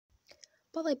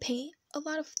While I paint, a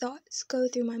lot of thoughts go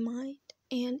through my mind,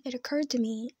 and it occurred to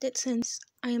me that since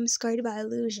I am scarred by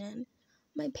illusion,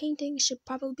 my paintings should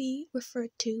probably be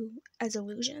referred to as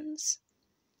illusions.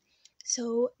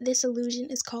 So this illusion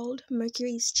is called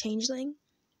Mercury's Changeling.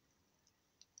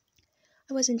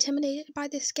 I was intimidated by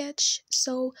this sketch,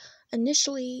 so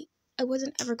initially I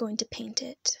wasn't ever going to paint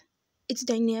it. It's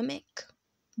dynamic,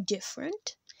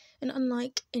 different, and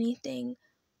unlike anything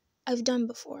I've done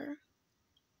before.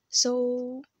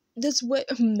 So that's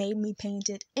what made me paint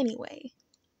it anyway.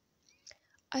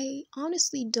 I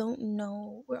honestly don't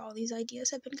know where all these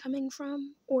ideas have been coming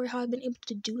from or how I've been able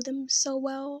to do them so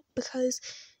well, because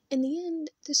in the end,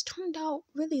 this turned out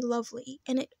really lovely,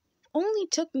 and it only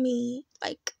took me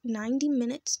like 90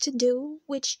 minutes to do,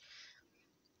 which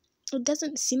it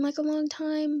doesn't seem like a long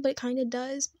time, but it kind of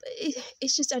does.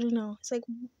 It's just, I don't know. It's like,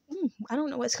 I don't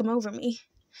know what's come over me.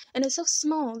 And it's so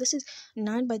small. This is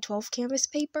 9 by 12 canvas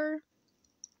paper.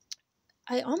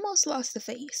 I almost lost the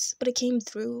face, but it came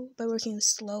through by working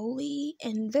slowly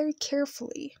and very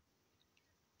carefully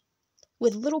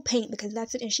with little paint, because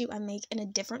that's an issue I make in a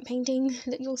different painting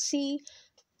that you'll see.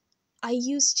 I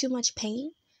use too much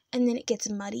paint, and then it gets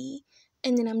muddy,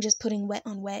 and then I'm just putting wet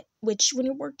on wet, which when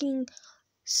you're working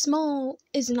small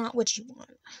is not what you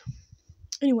want.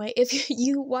 Anyway, if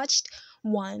you watched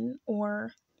 1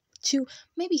 or 2,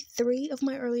 maybe 3 of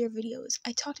my earlier videos,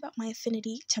 I talked about my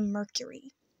affinity to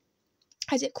Mercury,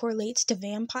 as it correlates to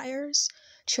vampires,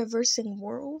 traversing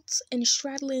worlds, and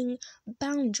straddling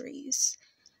boundaries.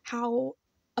 How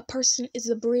a person is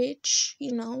a bridge,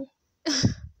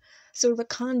 sort of a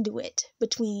conduit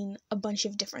between a bunch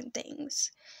of different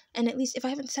things. And at least if I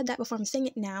haven't said that before, I'm saying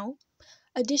it now.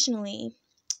 Additionally,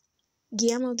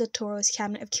 Guillermo del Toro's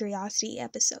Cabinet of Curiosity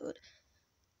episode,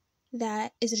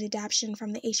 that is an adaptation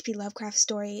from the H.P. Lovecraft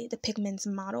story, The Pigman's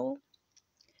Model.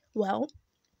 Well,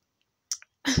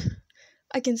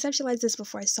 I conceptualized this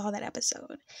before I saw that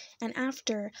episode, and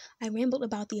after, I rambled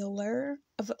about the allure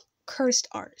of cursed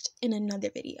art in another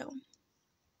video.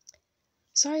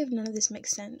 Sorry if none of this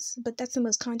makes sense, but that's the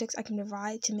most context I can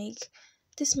provide to make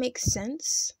this make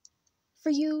sense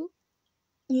for you,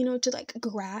 to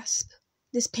grasp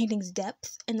this painting's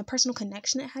depth and the personal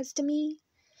connection it has to me.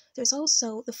 There's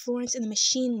also the Florence and the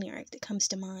Machine lyric that comes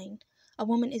to mind. A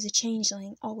woman is a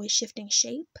changeling, always shifting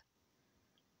shape.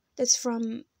 That's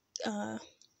from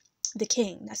The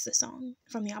King. That's the song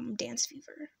from the album Dance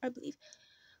Fever, I believe.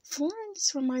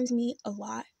 Florence reminds me a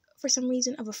lot, for some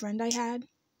reason, of a friend I had.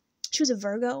 She was a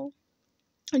Virgo,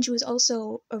 and she was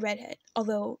also a redhead,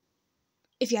 although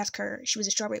if you ask her, she was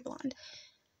a strawberry blonde.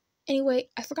 Anyway,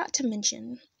 I forgot to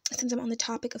mention, since I'm on the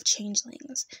topic of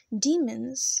changelings,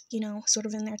 demons, sort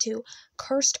of in there too,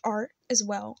 cursed art as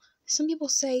well. Some people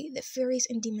say that fairies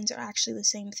and demons are actually the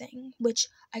same thing, which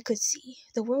I could see.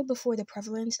 The world before the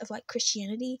prevalence of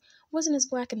Christianity wasn't as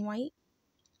black and white.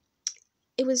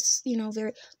 It was,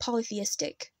 very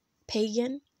polytheistic,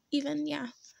 pagan, even, yeah.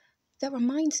 That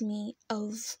reminds me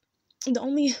of the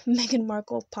only Meghan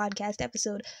Markle podcast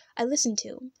episode I listened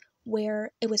to,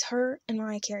 where it was her and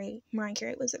Mariah Carey. Mariah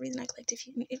Carey was the reason I clicked.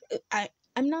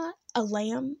 I'm not a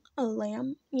lamb,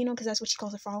 because that's what she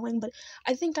calls her following, but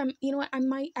I think I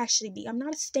might actually be. I'm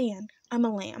not a stan, I'm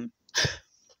a lamb.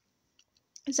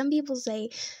 Some people say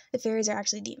the fairies are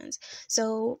actually demons.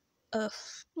 So,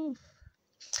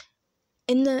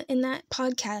 in that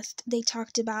podcast, they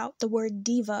talked about the word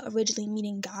diva originally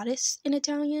meaning goddess in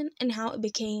Italian, and how it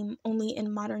became only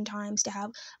in modern times to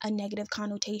have a negative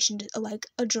connotation to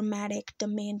a dramatic,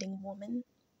 demanding woman.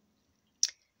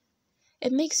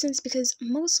 It makes sense because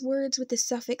most words with the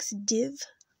suffix div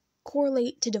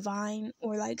correlate to divine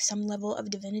or some level of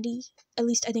divinity, at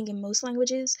least I think in most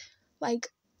languages.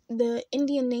 The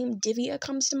Indian name Divya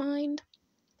comes to mind.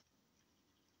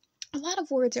 A lot of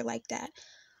words are like that.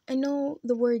 I know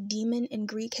the word demon in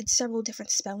Greek had several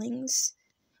different spellings,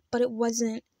 but it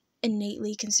wasn't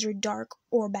innately considered dark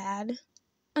or bad.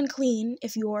 Unclean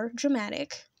if you're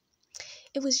dramatic.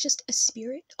 It was just a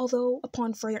spirit, although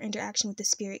upon further interaction with the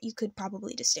spirit, you could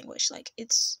probably distinguish,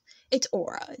 its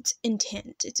aura, its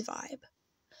intent, its vibe.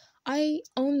 I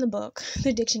own the book,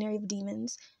 The Dictionary of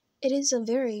Demons. It is a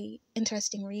very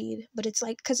interesting read, but it's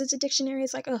because it's a dictionary,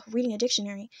 it's reading a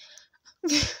dictionary.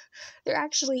 They're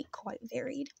actually quite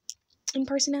varied in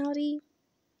personality,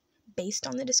 based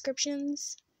on the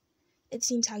descriptions. It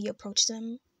seems how you approach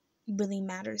them really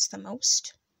matters the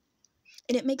most.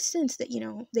 And it makes sense that,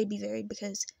 they'd be varied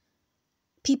because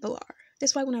people are.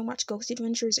 That's why when I watch Ghost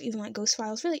Adventures or even Ghost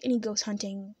Files, really any ghost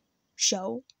hunting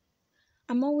show,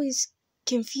 I'm always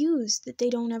confused that they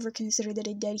don't ever consider that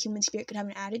a dead human spirit could have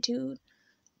an attitude,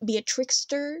 be a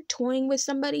trickster, toying with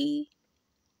somebody.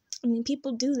 I mean,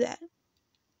 people do that.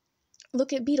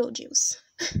 Look at Beetlejuice.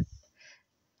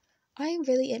 I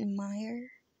really admire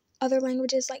other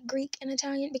languages like Greek and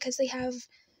Italian because they have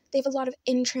a lot of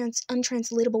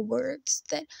untranslatable words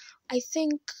that I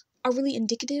think are really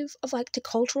indicative of like the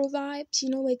cultural vibes,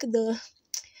 like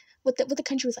what the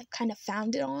country was like kind of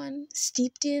founded on,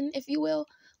 steeped in, if you will.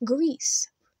 Greece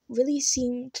really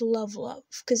seemed to love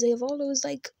because they have all those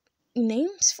like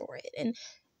names for it, and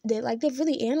they've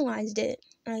really analyzed it.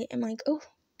 I'm like, oh,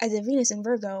 as a Venus and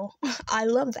Virgo, I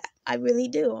love that. I really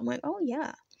do. I'm like, oh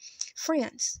yeah.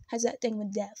 France has that thing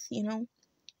with death,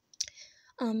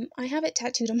 I have it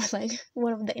tattooed on my leg,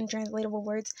 one of the intranslatable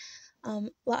words,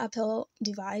 La Appel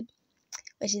du Vide,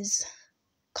 which is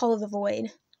Call of the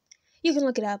Void. You can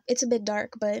look it up. It's a bit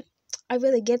dark, but I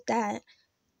really get that.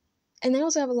 And they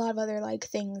also have a lot of other, like,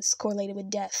 things correlated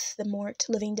with death, the Mort,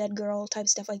 Living Dead Girl type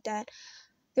stuff like that.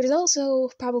 There's also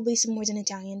probably some words in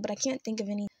Italian, but I can't think of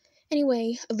any.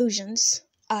 Anyway, illusions.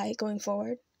 Going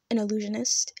forward, an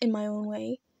illusionist in my own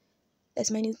way.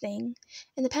 That's my new thing.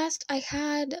 In the past, I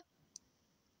had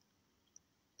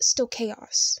still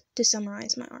chaos to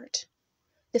summarize my art.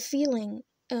 The feeling,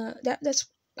 that's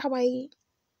how I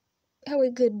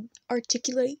could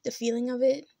articulate the feeling of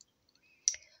it,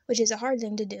 which is a hard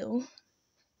thing to do,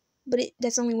 but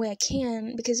that's the only way I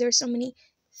can, because there are so many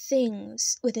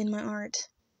things within my art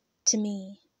to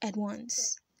me at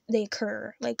once. They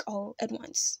occur, like, all at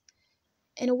once.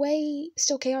 In a way,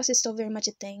 still chaos is still very much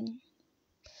a thing,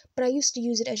 but I used to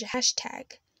use it as a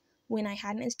hashtag when I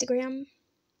had an Instagram.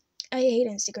 I hate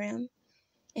Instagram,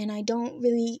 and I don't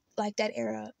really like that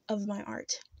era of my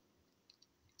art.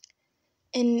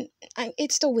 And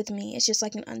it's still with me. It's just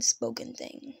like an unspoken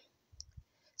thing.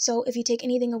 So if you take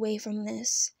anything away from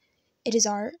this, it is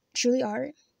art, truly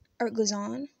art. Art goes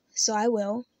on, so I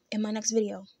will in my next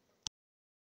video.